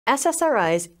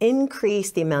SSRIs increase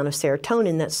the amount of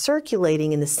serotonin that's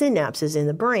circulating in the synapses in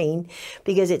the brain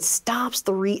because it stops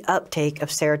the reuptake of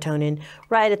serotonin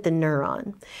right at the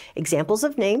neuron. Examples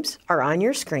of names are on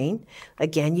your screen.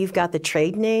 Again, you've got the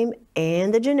trade name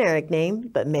and the generic name,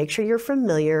 but make sure you're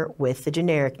familiar with the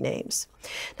generic names.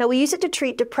 Now, we use it to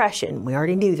treat depression. We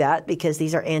already knew that because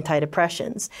these are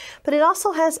antidepressants, but it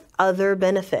also has other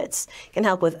benefits. It can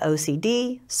help with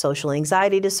OCD, social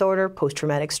anxiety disorder,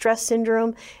 post-traumatic stress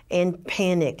syndrome, and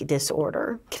panic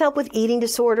disorder. It can help with eating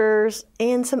disorders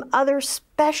and some other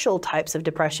special types of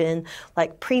depression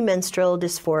like premenstrual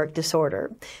dysphoric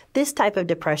disorder. This type of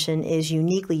depression is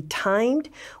uniquely timed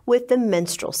with the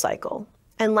menstrual cycle.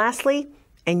 And lastly,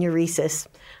 enuresis.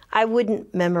 I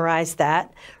wouldn't memorize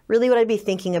that. Really what I'd be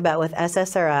thinking about with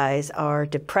SSRIs are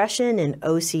depression and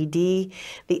OCD.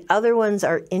 The other ones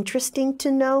are interesting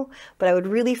to know, but I would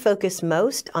really focus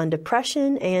most on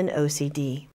depression and OCD.